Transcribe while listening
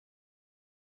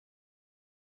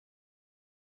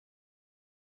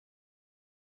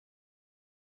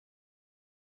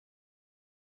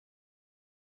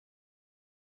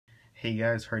Hey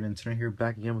guys, HardyNintendo here,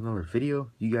 back again with another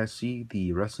video. You guys see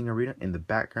the wrestling arena in the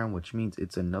background, which means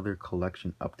it's another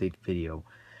collection update video.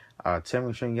 Today I'm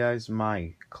going to show you guys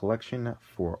my collection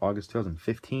for August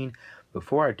 2015.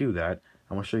 Before I do that,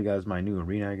 I want to show you guys my new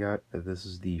arena I got. This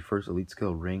is the first Elite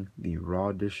Scale ring, the Raw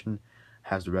edition.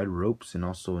 Has the red ropes and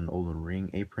also an old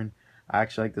ring apron. I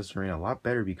actually like this arena a lot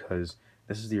better because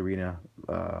this is the arena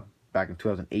back in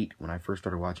 2008 when I first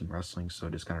started watching wrestling, so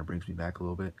it just kind of brings me back a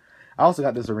little bit. I also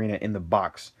got this arena in the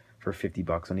box for 50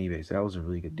 bucks on eBay, so that was a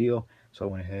really good deal. So I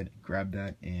went ahead and grabbed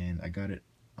that, and I got it,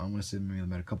 I want to say maybe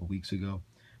about a couple weeks ago,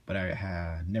 but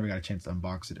I never got a chance to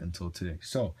unbox it until today.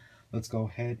 So let's go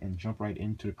ahead and jump right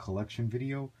into the collection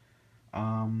video.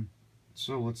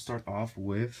 So let's start off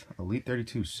with Elite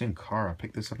 32 Sin Cara. I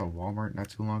picked this up at Walmart not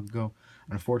too long ago.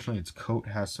 Unfortunately, its coat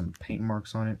has some paint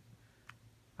marks on it.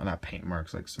 Not paint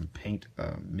marks, like some paint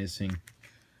missing.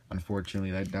 Unfortunately,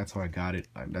 that's how I got it.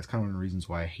 That's kind of one of the reasons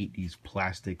why I hate these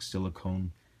plastic,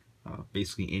 silicone,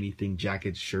 basically anything,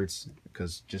 jackets, shirts,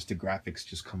 because just the graphics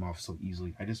just come off so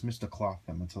easily. I just missed the cloth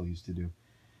that Mattel used to do.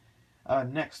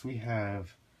 Next, we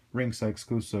have ringside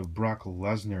exclusive Brock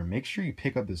Lesnar. Make sure you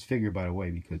pick up this figure, by the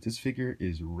way, because this figure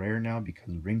is rare now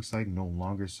because Ringside no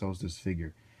longer sells this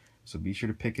figure. So be sure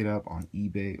to pick it up on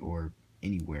eBay or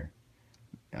anywhere.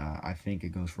 I think it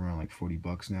goes for around like 40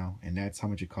 bucks now, and that's how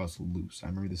much it costs loose. I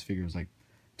remember this figure was like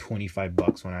 25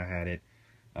 bucks when I had it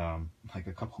like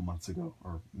a couple months ago,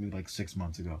 or maybe like 6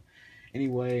 months ago.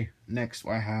 Anyway, next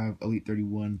I have Elite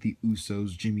 31, the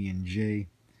Usos, Jimmy and Jay.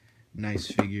 Nice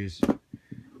figures.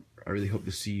 I really hope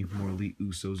to see more Elite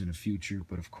Usos in the future,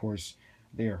 but of course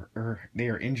they are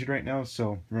injured right now,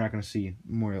 so we're not going to see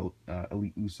more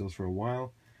Elite Usos for a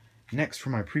while. Next, for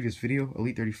my previous video,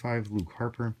 Elite 35, Luke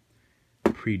Harper.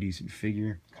 Pretty decent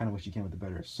figure. Kind of wish he came with a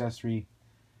better accessory.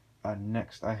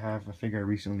 Next, I have a figure I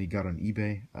recently got on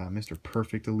eBay, Mr.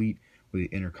 Perfect Elite with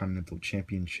the Intercontinental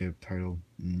Championship title.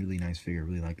 Really nice figure.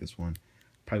 Really like this one.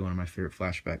 Probably one of my favorite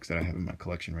flashbacks that I have in my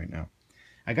collection right now.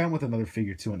 I got him with another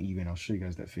figure too on eBay, and I'll show you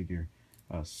guys that figure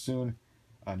soon.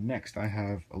 Next, I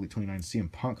have Elite 29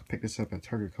 CM Punk. Picked this up at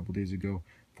Target a couple days ago.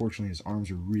 Fortunately, his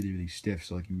arms are really stiff,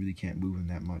 so like you really can't move him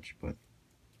that much, but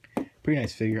pretty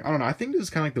nice figure. I don't know. I think this is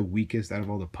kind of like the weakest out of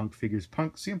all the Punk figures.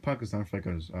 CM Punk is not like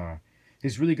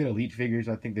his really good Elite figures.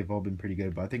 I think they've all been pretty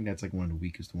good, but I think that's like one of the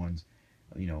weakest ones.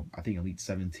 You know, I think Elite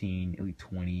 17, Elite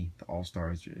 20, the All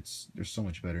Stars. They're so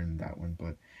much better than that one,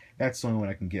 but that's the only one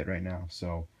I can get right now.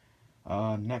 So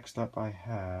next up, I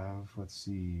have, let's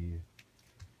see,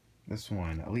 this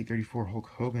one, Elite 34 Hulk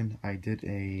Hogan. I did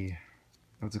a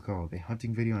what's it called? A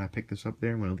hunting video, and I picked this up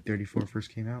there when Elite 34 first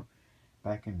came out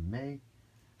back in May.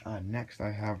 Next,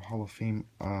 I have Hall of Fame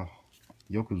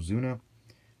Yokozuna.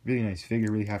 Really nice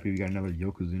figure. Really happy we got another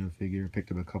Yokozuna figure.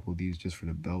 Picked up a couple of these just for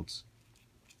the belts.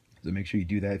 So make sure you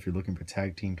do that if you're looking for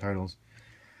tag team titles.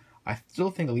 I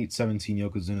still think Elite 17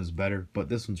 Yokozuna is better, but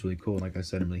this one's really cool. Like I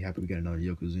said, I'm really happy we got another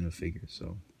Yokozuna figure.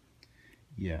 So,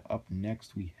 yeah. Up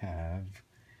next, we have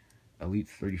Elite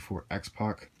 34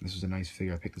 X-Pac. This is a nice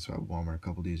figure. I picked this up at Walmart a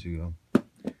couple days ago.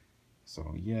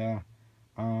 So, yeah.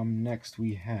 Next,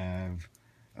 we have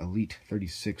Elite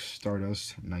 36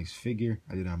 Stardust. Nice figure.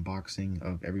 I did an unboxing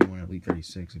of everyone at Elite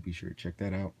 36, so be sure to check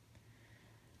that out.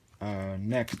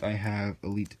 Next, I have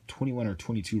Elite 21 or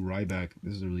 22 Ryback.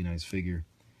 This is a really nice figure.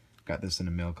 Got this in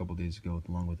the mail a couple days ago,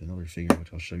 along with another figure,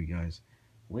 which I'll show you guys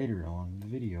later on in the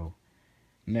video.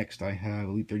 Next, I have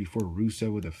Elite 34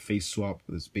 Rusev with a face swap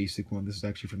with this basic one. This is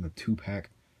actually from the 2-pack.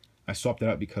 I swapped it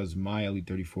out because my Elite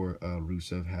 34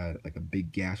 Rusev had like a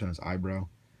big gash on his eyebrow,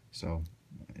 so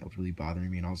it was really bothering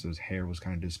me, and also his hair was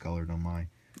kind of discolored on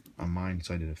mine,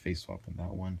 so I did a face swap on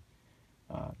that one.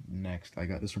 Next, I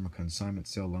got this from a consignment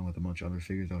sale along with a bunch of other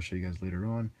figures I'll show you guys later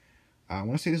on. I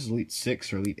want to say this is Elite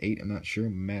 6 or Elite 8, I'm not sure.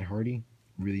 Matt Hardy,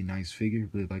 really nice figure,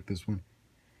 really like this one.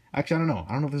 Actually, I don't know.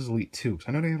 I don't know if this is Elite 2, because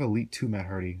I know they have Elite 2 Matt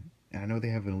Hardy, and I know they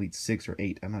have an Elite 6 or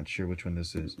 8. I'm not sure which one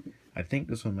this is. I think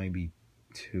this one might be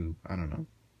 2. I don't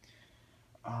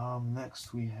know.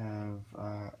 Next, we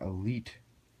have Elite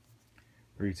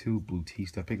 32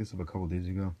 Batista. I picked this up a couple days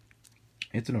ago.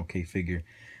 It's an okay figure.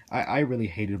 I really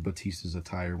hated Batista's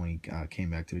attire when he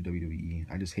came back to the WWE.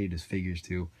 I just hated his figures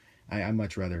too. I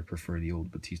much rather prefer the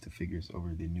old Batista figures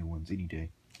over the new ones any day.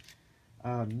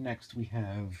 Next, we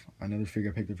have another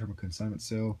figure I picked up from a consignment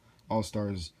sale. All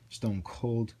Stars Stone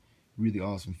Cold. Really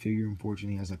awesome figure.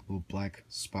 Unfortunately, he has like a little black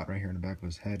spot right here in the back of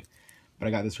his head. But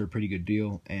I got this for a pretty good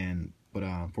deal. But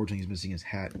unfortunately, he's missing his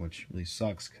hat, which really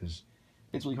sucks because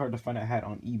it's really hard to find a hat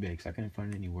on eBay because I couldn't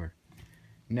find it anywhere.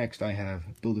 Next, I have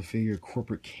Build-A-Figure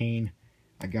Corporate Kane.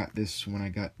 I got this when I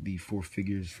got the 4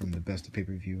 figures from the Best of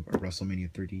Pay-Per-View or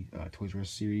WrestleMania 30 Toys R Us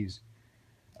series.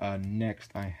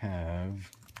 Next, I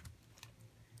have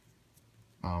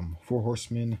 4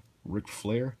 Horsemen Ric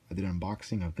Flair. I did an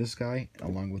unboxing of this guy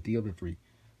along with the other 3.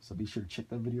 So be sure to check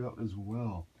that video out as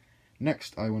well.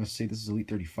 Next, I want to say this is Elite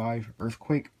 35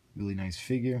 Earthquake. Really nice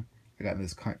figure. I got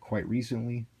this quite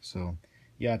recently. So,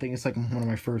 yeah, I think it's like one of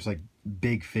my first like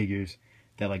big figures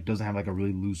that like doesn't have like a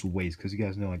really loose waist. Because you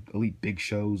guys know like Elite Big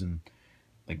Shows and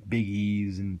like Big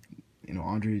E's and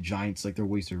Andre the Giant's, like their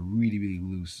waists are really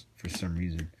loose for some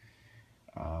reason.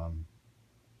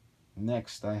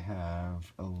 Next, I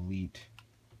have Elite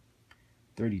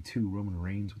 32 Roman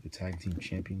Reigns with the Tag Team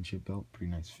Championship belt.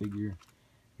 Pretty nice figure.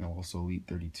 And also Elite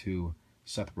 32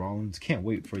 Seth Rollins. Can't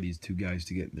wait for these 2 guys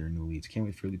to get their new elites. Can't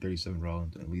wait for Elite 37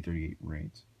 Rollins and Elite 38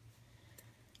 Reigns.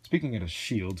 Speaking of a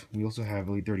Shield, we also have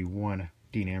Elite 31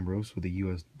 Dean Ambrose with the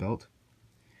US belt.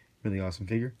 Really awesome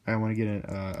figure. I want to get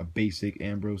a basic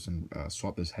Ambrose and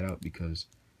swap this head out because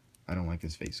I don't like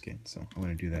this face skin. So I'm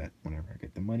going to do that whenever I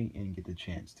get the money and get the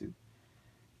chance to.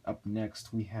 Up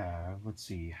next we have, let's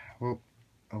see, well,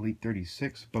 Elite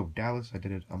 36 Bo Dallas. I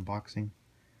did an unboxing,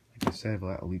 like I said,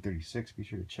 about Elite 36. Be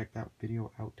sure to check that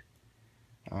video out.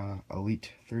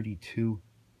 Elite 32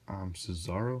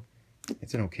 Cesaro.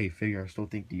 It's an okay figure. I still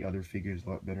think the other figure is a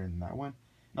lot better than that one.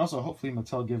 And also, hopefully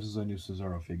Mattel gives us a new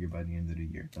Cesaro figure by the end of the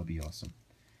year. That'll be awesome.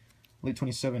 Elite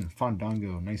 27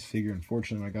 Fandango. Nice figure.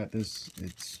 Unfortunately, I got this.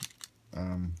 It's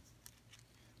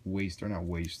waist, or not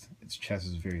waist. Its chest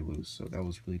is very loose, so that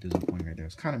was really disappointing right there. I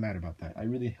was kind of mad about that. I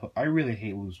really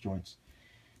hate loose joints.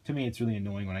 To me, it's really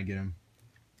annoying when I get them.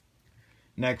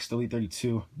 Next, Elite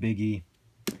 32 Big E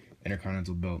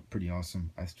Intercontinental belt. Pretty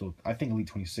awesome. I think Elite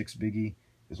 26 Big E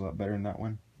is a lot better than that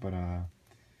one. But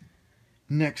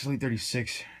next, Elite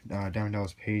 36 Diamond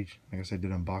Dallas Page. Like I said, I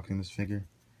did unboxing this figure.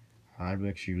 I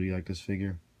actually really like this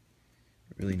figure.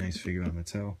 Really nice figure on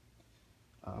Mattel.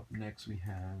 Up next, we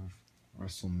have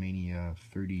WrestleMania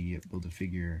 30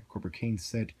 Build-A-Figure Corporate Kane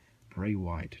set. Bray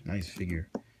Wyatt. Nice figure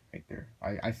right there.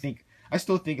 I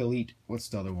still think Elite, what's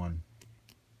the other one?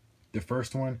 The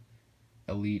first one,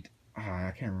 Elite,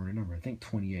 I can't remember the number. I think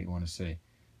 28, I want to say.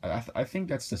 I think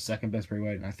that's the second best Bray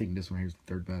Wyatt, and I think this one here is the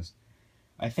third best.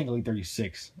 I think Elite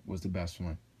 36 was the best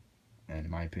one, and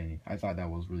in my opinion. I thought that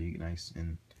was really nice.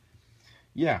 And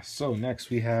yeah, so next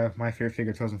we have my favorite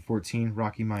figure 2014,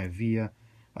 Rocky Maivia.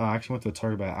 I actually went to a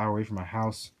Target about an hour away from my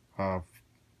house.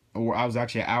 Or I was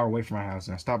actually an hour away from my house,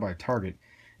 and I stopped by Target,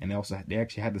 and they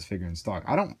actually had this figure in stock.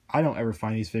 I don't ever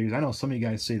find these figures. I know some of you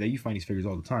guys say that you find these figures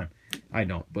all the time. I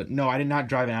don't, but no, I did not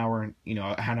drive an hour, an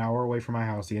hour away from my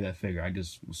house to get that figure. I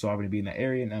just saw it going to be in that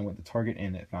area, and I went to Target,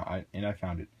 and I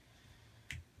found it.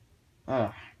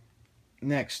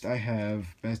 Next, I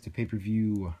have Best of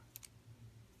Pay-Per-View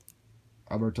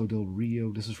Alberto Del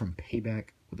Rio. This is from Payback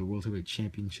with the World Heavyweight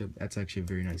Championship. That's actually a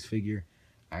very nice figure.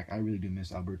 I really do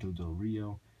miss Alberto Del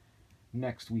Rio.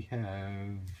 Next, we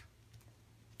have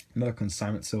another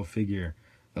consignment sale figure,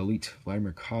 Elite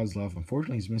Vladimir Kozlov.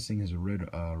 Unfortunately, he's missing his red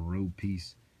robe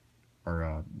piece,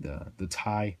 or the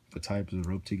tie. The tie puts the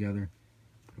rope together.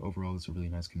 But overall, it's a really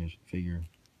nice condition figure.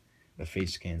 The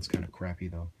face scan's kind of crappy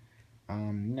though.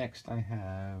 Next, I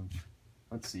have,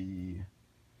 let's see,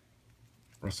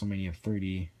 WrestleMania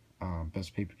 30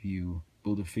 Best Pay-Per-View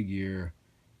Build-A-Figure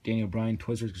Daniel Bryan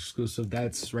Twizzlers exclusive.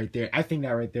 That's right there. I think that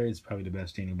right there is probably the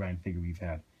best Daniel Bryan figure we've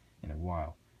had in a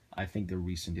while. I think the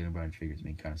recent Daniel Bryan figures have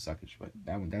been kind of suckish, but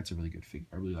that's a really good figure.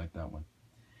 I really like that one.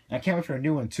 And I can't wait for a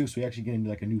new one too, so we actually get into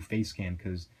like a new face scan,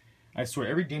 because I swear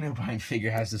every Daniel Bryan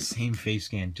figure has the same face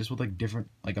scan, just with like different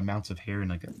like amounts of hair and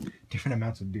like different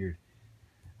amounts of beard.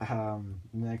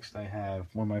 Next I have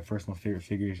one of my personal favorite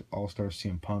figures, All-Star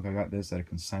CM Punk. I got this at a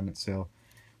consignment sale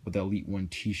with the Elite 1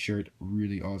 t-shirt.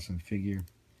 Really awesome figure.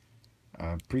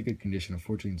 Pretty good condition.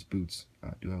 Unfortunately, its boots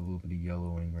do have a little bit of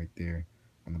yellowing right there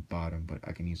on the bottom, but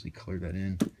I can easily color that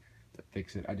in to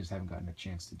fix it. I just haven't gotten a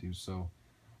chance to do so.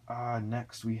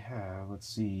 Next we have, let's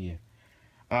see,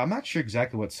 I'm not sure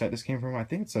exactly what set this came from. I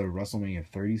think it's a WrestleMania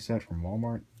 30 set from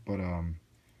Walmart, but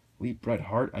Elite Bret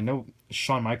Hart. I know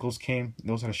Shawn Michaels came.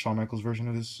 They also had a Shawn Michaels version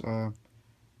of this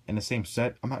in the same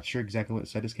set. I'm not sure exactly what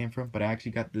set this came from, but I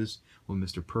actually got this with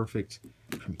Mr. Perfect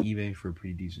from eBay for a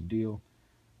pretty decent deal.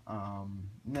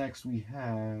 Next we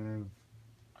have,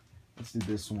 let's do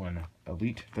this one,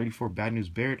 Elite 34 Bad News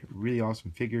Barrett. Really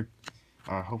awesome figure.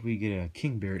 Hopefully you get a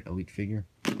King Barrett Elite figure.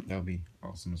 That would be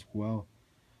awesome as well.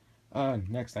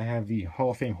 Next I have the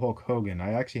Hall of Fame Hulk Hogan.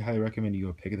 I actually highly recommend you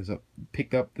go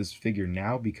pick up this figure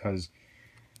now, because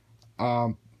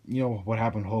you know what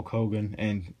happened to Hulk Hogan,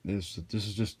 and this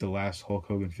is just the last Hulk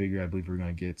Hogan figure I believe we're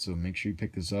gonna get. So make sure you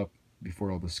pick this up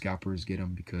before all the scalpers get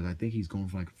him, because I think he's going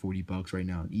for like $40 right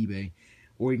now on eBay,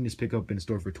 or you can just pick up in the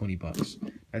store for 20 bucks.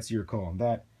 That's your call on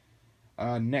that.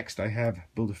 Next, I have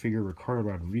Build-A-Figure Ricardo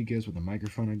Rodriguez with the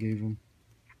microphone I gave him.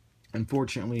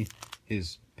 Unfortunately,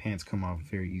 his pants come off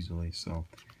very easily, so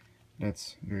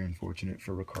that's very unfortunate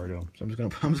for Ricardo. So I'm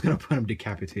just gonna put him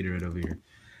decapitated right over here.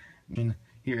 And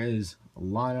here is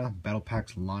Lana, Battle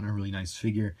Packs Lana, really nice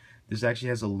figure. This actually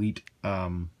has Elite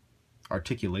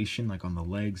articulation, like on the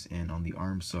legs and on the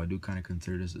arms, so I do kind of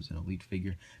consider this as an Elite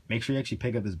figure. Make sure you actually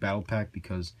pick up this Battle Pack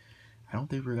because I don't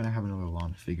think we're gonna have another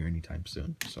Lana figure anytime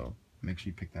soon. So make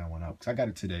sure you pick that one up, because I got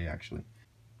it today actually.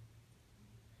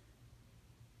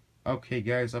 Okay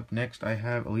guys, up next I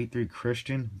have Elite 3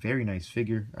 Christian. Very nice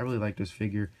figure. I really like this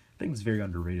figure. I think it's very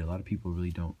underrated. A lot of people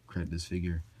really don't credit this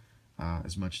figure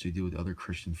as much to do with other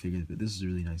Christian figures, but this is a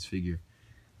really nice figure.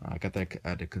 I got that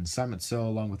at the consignment sale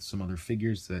along with some other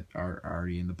figures that are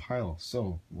already in the pile.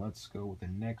 So let's go with the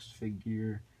next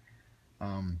figure.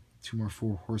 Two more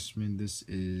Four Horsemen. This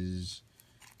is,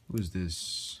 who is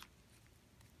this?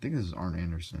 I think this is Arn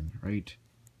Anderson, right?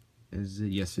 Is it?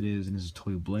 Yes, it is. And this is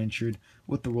Tully Blanchard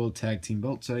with the World Tag Team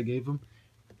belts that I gave him.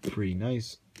 Pretty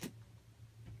nice.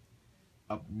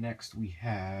 Up next, we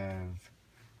have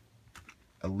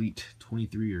Elite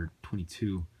 23 or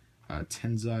 22.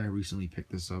 Tenzai. I recently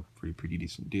picked this up for a pretty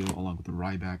decent deal, along with the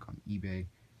Ryback on eBay.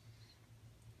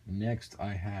 Next,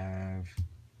 I have,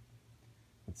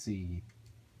 let's see.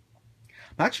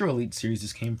 I'm not sure what Elite series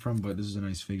this came from, but this is a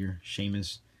nice figure.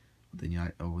 Sheamus with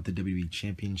the WWE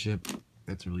Championship.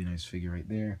 That's a really nice figure right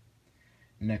there.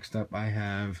 Next up, I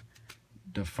have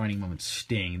Defining Moment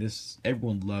Sting.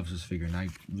 Everyone loves this figure, and I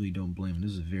really don't blame them.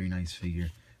 This is a very nice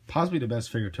figure. Possibly the best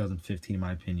figure of 2015, in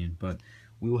my opinion, but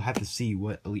we will have to see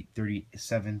what Elite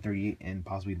 37, 38, and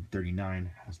possibly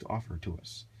 39 has to offer to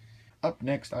us. Up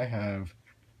next, I have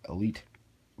Elite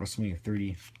WrestleMania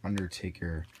 30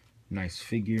 Undertaker. Nice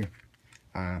figure.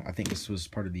 I think this was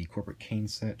part of the Corporate Kane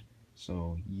set.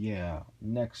 So, yeah.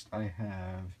 Next, I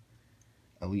have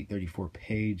Elite 34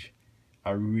 Paige.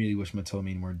 I really wish Mattel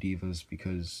made more Divas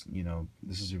because, you know,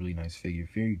 this is a really nice figure.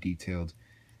 Very detailed.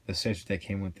 The accessories that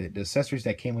came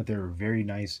with it, are very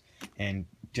nice. And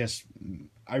just,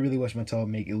 I really wish Mattel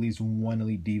make at least one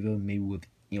Elite Diva, maybe with,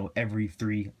 you know, every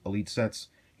 3 Elite sets.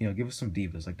 You know, give us some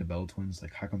Divas, like the Bell Twins.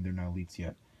 Like, how come they're not Elites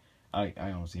yet? I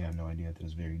honestly have no idea to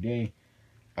this very day.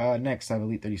 Next, I have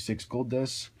Elite 36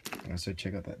 Goldust. Like I said,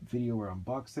 check out that video where I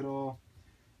unboxed it all.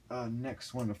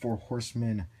 Next one, the Four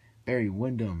Horsemen, Barry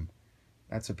Windham.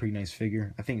 That's a pretty nice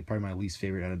figure. I think it's probably my least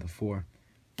favorite out of the 4.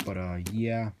 But,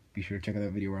 yeah, be sure to check out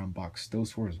that video where I unboxed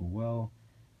those 4 as well.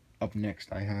 Up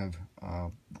next, I have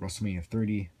WrestleMania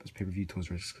 30, this pay-per-view Toys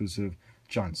R Us exclusive,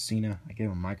 John Cena. I gave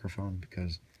him a microphone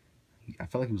because I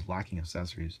felt like he was lacking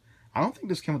accessories. I don't think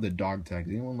this came with a dog tag.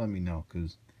 Did anyone let me know?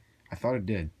 Because I thought it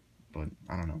did, but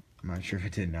I don't know. I'm not sure if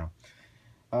it did now.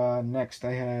 Next,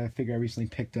 I have a figure I recently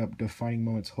picked up, Defining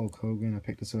Moments Hulk Hogan. I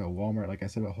picked this up at Walmart. Like I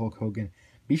said about Hulk Hogan,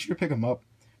 be sure to pick them up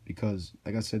because,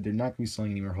 like I said, they're not going to be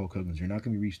selling any more Hulk Hogans. You're not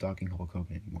going to be restocking Hulk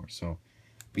Hogan anymore. So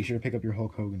be sure to pick up your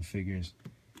Hulk Hogan figures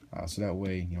so that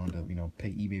way you don't have to, you know, pay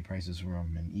eBay prices for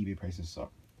them, and eBay prices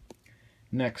suck.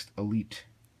 Next, Elite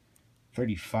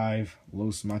 35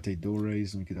 Los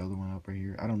Matadores. Let me get the other one up right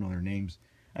here. I don't know their names.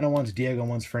 I know one's Diego,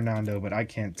 one's Fernando, but I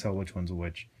can't tell which one's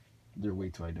which. They're way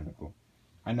too identical.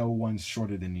 I know one's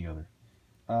shorter than the other.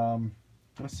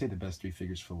 Let's say the best 3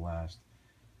 figures for last.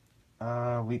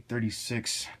 Elite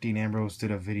 36, Dean Ambrose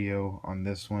did a video on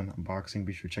this one, unboxing.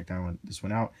 Be sure to check this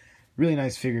one out. Really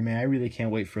nice figure, man. I really can't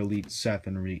wait for Elite Seth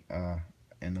and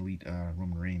Elite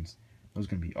Roman Reigns. Those are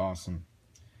going to be awesome.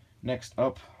 Next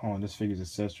up, this figure's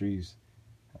accessories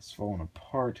has fallen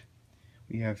apart.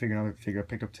 We have another figure I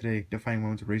picked up today, Defining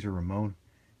Moments of Razor Ramon.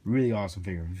 Really awesome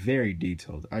figure, very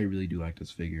detailed. I really do like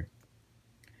this figure.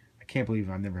 I can't believe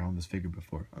I've never owned this figure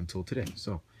before until today.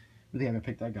 So, really haven't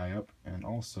picked that guy up. And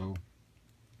also,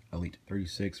 Elite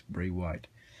 36 Bray Wyatt.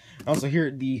 Also, here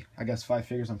are the, I guess, 5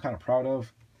 figures I'm kind of proud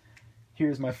of.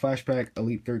 Here's my flashback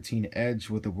Elite 13 Edge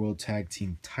with the World Tag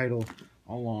Team title,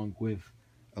 along with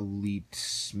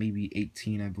Elite maybe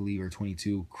 18, I believe, or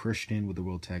 22 Christian with the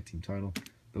World Tag Team title.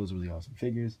 Those are really awesome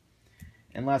figures.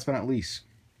 And last but not least,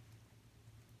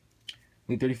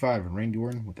 Elite 35 Randy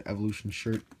Orton with the Evolution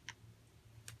shirt.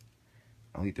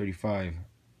 Elite 35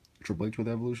 Triple H with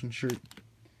the Evolution shirt.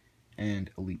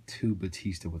 And Elite 2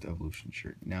 Batista with the Evolution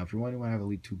shirt. Now, if you're wondering why I have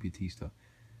Elite 2 Batista,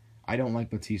 I don't like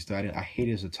Batista. I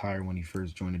hated his attire when he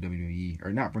first joined the WWE.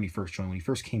 Or not when he first joined, when he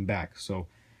first came back. So,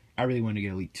 I really wanted to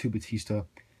get Elite 2 Batista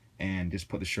and just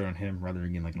put the shirt on him rather than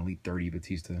getting like an Elite 30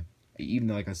 Batista. Even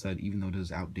though, like I said, even though it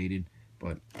is outdated,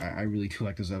 but I really do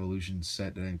like this Evolution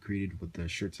set that I created with the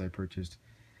shirts I purchased.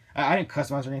 I didn't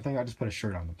customize or anything. I just put a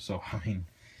shirt on them. So, I mean,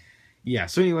 Yeah,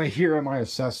 so anyway, here are my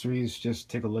accessories. Just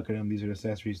take a look at them. These are the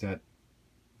accessories that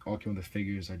all came with the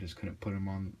figures. I just couldn't put them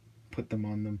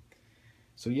on them.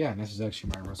 So yeah, this is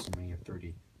actually my WrestleMania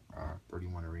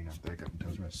 31 arena that I got from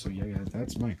Toys R Us. So yeah, guys,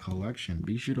 that's my collection.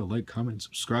 Be sure to like, comment, and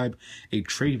subscribe. A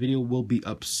trade video will be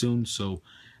up soon, so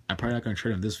I'm probably not gonna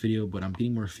trade on this video, but I'm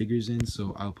getting more figures in,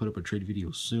 so I'll put up a trade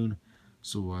video soon.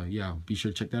 So yeah, be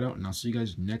sure to check that out, and I'll see you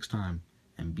guys next time.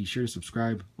 And be sure to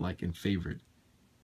subscribe, like, and favorite.